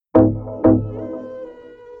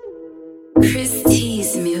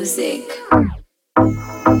Ease music.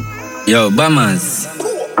 Yo, bombers,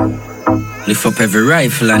 lift up every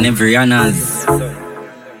rifle and every honors.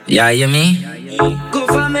 Yeah, hear me? Go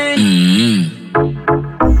for me.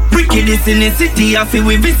 Wickedest in the city, I feel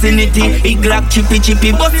with vicinity. Big glock,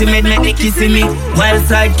 chippy, bossy made me kissy me. Wild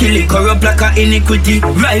side kill it, corrupt like a iniquity.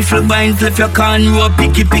 Rifle binds left your can roll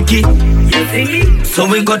picky. You see me? So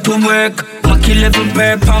we got to work. Maki level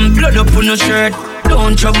burp and blood up on no shirt.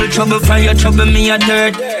 Don't trouble, fire, trouble me a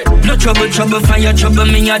dirt. No trouble, fire, trouble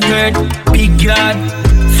me a dirt. Big yard,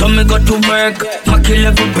 so me got to work. Maki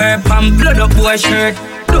level burp and blood up boy shirt.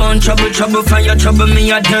 Don't trouble, fire, trouble me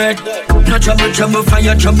a dirt. No trouble,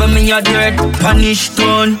 fire, trouble me a dirt. Punish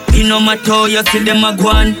stone, you know my toe, you see them a go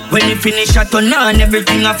on. When you finish a turn on,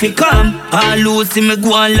 everything a fi calm. All loose, see me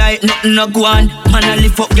go on like nothing a go on. Man a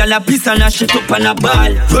lift up, gyal a piss and a shit up on a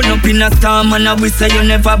ball. Run up in a storm and a whistle you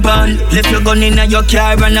never ban. Left your gun in a your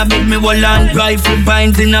car and a beg me hold on. Rifle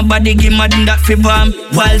binds in a body, give my that fi bomb.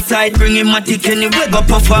 Wild side, bring him a tick anyway go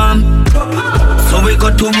perform. So we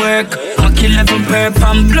got to work. Maki level burp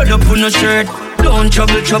and blood up on no shirt. Don't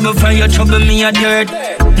trouble, fire, trouble me a dirt.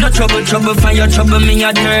 No trouble, fire, trouble me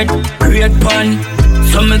a dirt. Great pun,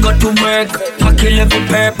 so me got to work. Maki level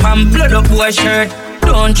burp and blood up boy shirt.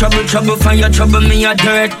 Don't trouble, fire, trouble me a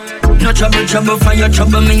dirt. No trouble, fire,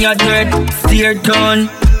 trouble me a dirt. Steer turn,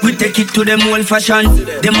 we take it to them old fashion.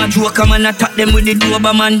 Them a joke a man attack them with the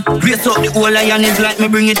Doberman. Race up the whole lion is like me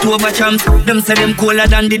bring it over champs. Them say them cooler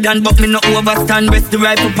than the Dan but me no overstand. Rest the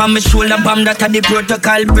rifle on my shoulder bomb that a the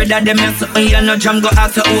protocol. Brother them a something you no jam go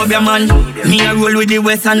ask a over man. Me a roll with the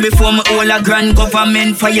West and before me all a grand.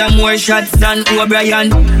 Government fire more shots than O'Brien.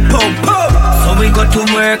 So we got to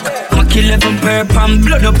work. Maki level burp and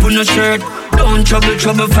blood up on no shirt. Don't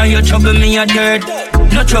trouble, fire, trouble me a dirt.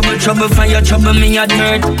 No trouble, fire, trouble me a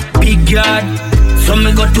dirt. Big yard, so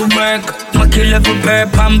me got to work. Maki level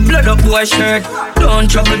burp and blood up boy shirt. Don't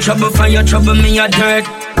trouble, fire, trouble me a dirt.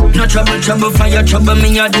 No trouble, fire, trouble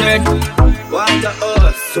me a dirt. What the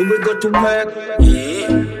us? So we got to work.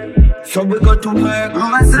 Yeah. So we got to work.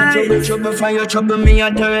 No trouble, fire, trouble me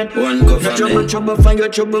a dirt. One government. No trouble, fire,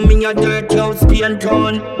 trouble me a dirt. Yo, Spain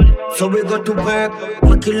town. So we got to work.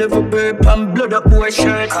 Maki level burp and blood up boy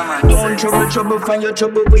shirt. Don't trouble, fire,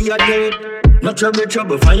 trouble, we a dirt. No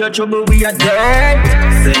trouble, fire, trouble, we a dirt.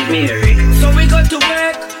 St. Mary. So we got to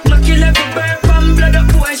work. Maki level burp and blood up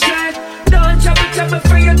boy shirt. Don't trouble,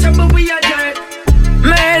 fire, trouble, we a dirt.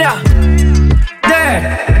 Murder, dirt.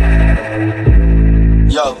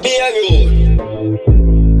 Yo, be a road.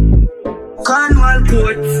 Cornwall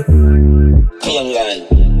Port. Finland.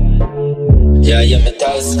 Yeah, me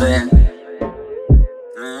tell Spain.